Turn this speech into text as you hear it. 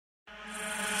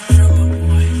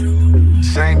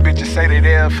Same bitches say they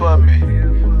there for me.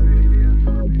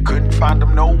 Couldn't find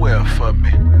them nowhere for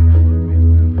me.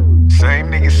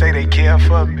 Same niggas say they care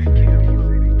for me.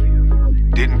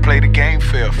 Didn't play the game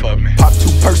fair for me. Pop 2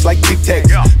 perks like Tic Tacs.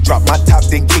 Yeah. Drop my top,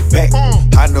 then kick back.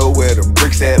 I know where them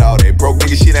bricks at. All that broke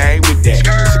nigga shit, I ain't with that.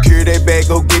 Secure that bag,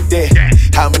 go get that.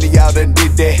 How many y'all done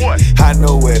did that? What? I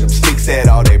know where them sticks at.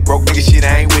 All that broke nigga shit,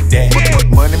 I ain't with that.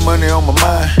 Money, money on my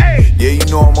mind. Yeah, you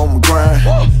know I'm on my grind.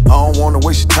 I don't wanna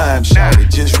waste your time,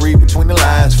 shawty. Just read between the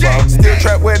lines for me. Still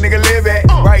trap where nigga live at.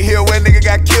 Right here where nigga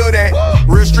got killed at.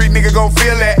 Real street nigga gon'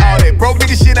 feel that. All that broke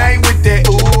nigga shit, I ain't with that.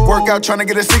 Workout tryna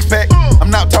get a 6-pack. I'm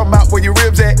not talking about where your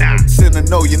ribs at. Send a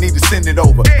no, you need to send it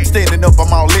over. I'm standing up,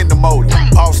 I'm all in the motor.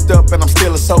 Bossed up and I'm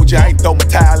still a soldier. I ain't throw my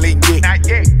tile in yet.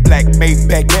 Black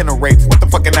Maybach and a rape. What the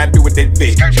fuck can I do with that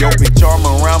bitch? Yo, bitch arm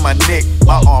around my neck,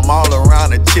 my arm all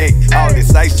around the check. All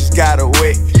this ice just got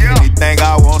wet. Anything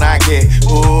I want, I get.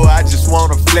 Ooh, I just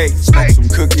wanna flex. Smoke some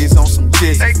cookies on some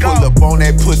chips. Pull up on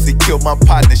that pussy, kill my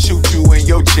partner, shoot you in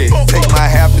your chest. Take my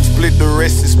half and split the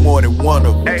rest, it's more than one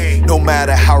of us. No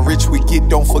matter how rich we get,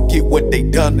 don't forget what they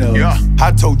done to us.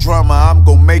 I told Drama I'm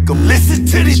gon' make them listen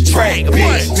to this track,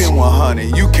 bitch. Spin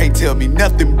 100, you can't tell me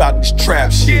nothing about this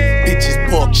trap shit. Bitches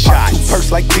buck shots. 2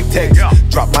 perks like Tic Tacs.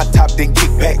 Drop my top, then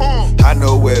kick back. I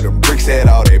know where them bricks at.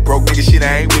 All that broke nigga shit,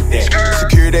 I ain't with that.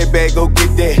 Secure that bag, go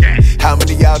get that. How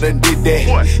many y'all done did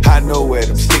that? I know where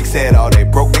them sticks at. All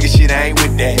that broke nigga shit, I ain't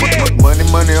with that. Money,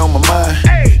 money on my mind.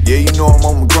 Yeah, you know I'm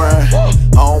on my grind.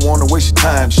 I don't wanna waste your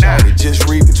time, shawty. Just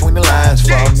read between the lines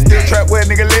for me. Still trap where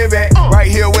nigga live at. Right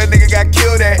here where nigga got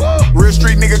killed at. Real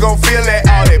street nigga gon' feel that.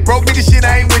 All that broke nigga shit,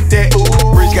 I ain't with that.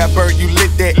 Bridge got burnt, you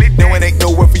lit that. No, it ain't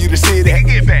nowhere for you to sit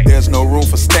at. There's no room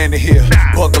for standing here.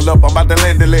 Buckle up, I'm about to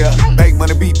land a layer. Make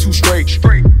money be too straight.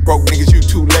 Broke niggas, you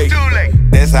too late.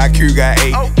 That's how Q got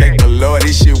 8. Thank the Lord,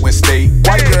 this shit went state.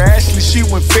 White girl Ashley, she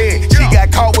went fed. She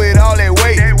got caught with all that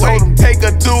weight. Told him take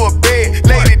her to a bed.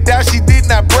 Laid it down, she did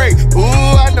not break. Ooh,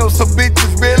 I know some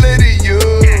bitches realer than you.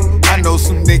 I know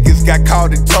some niggas got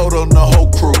caught and told on the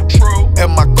whole crew.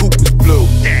 And my coupe is blue.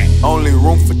 Only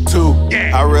room for 2.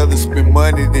 I'd rather spend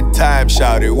money than time,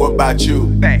 shawty. What about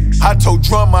you? I told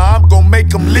Drummer I'm gon' make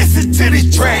them listen to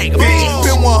this track, bitch.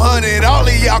 Spin 100, all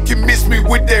of y'all can miss me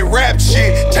with that rap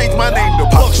shit. Change my name to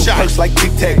Buckshot. Perks like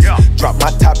Tic Tacs. Drop my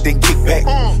top, then kick back.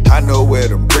 I know where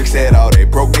them bricks at. All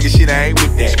that broke nigga shit, I ain't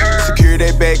with that. Secure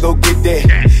that bag, go get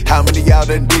that. How many y'all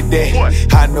done did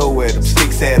that? I know where them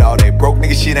sticks at. All that broke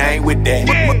nigga shit, I ain't with that.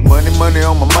 Money, money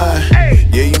on my mind.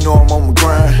 Yeah, you know I'm on my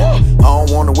grind. I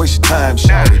don't wanna waste your time,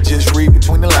 shawty. Just read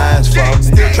between the lines for me.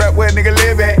 Still trap where nigga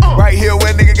live at. Right here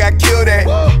where nigga got killed at.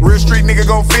 Real street nigga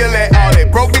gon' feel that. All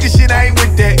that broke nigga shit, I ain't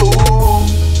with that.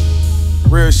 Ooh.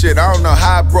 Real shit, I don't know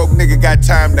how a broke nigga got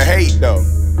time to hate though.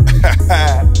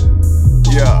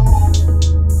 Yeah.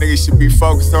 Nigga should be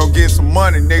focused on getting some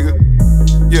money, nigga.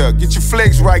 Yeah, get your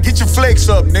flex right. Get your flex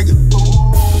up, nigga.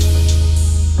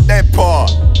 That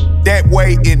part. That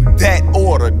way in that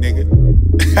order, nigga.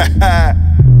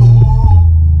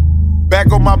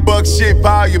 Back on my Buck shit,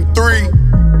 volume 3.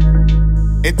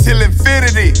 Until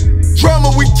infinity.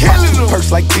 Drama, we killing them.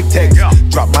 Perks like Tic Tacs.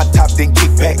 Drop my top, then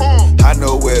kick back. I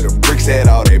know where them bricks at.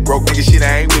 All that broke nigga shit,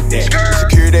 I ain't with that.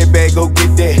 Secure that bag, go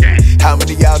get that. How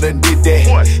many y'all done did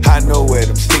that? I know where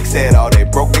them sticks at. All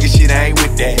that broke nigga shit, I ain't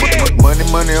with that. Money,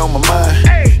 money on my mind.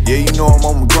 Yeah, you know I'm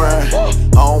on my grind.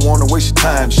 I don't wanna waste your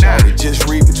time, shawty. Just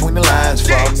read between the lines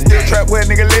for me. Still trap where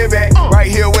nigga live at.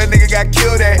 Right here where nigga got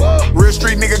killed at. Real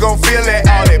street nigga gon' feel that.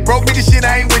 All that broke nigga shit,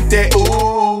 I ain't with that.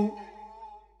 Ooh.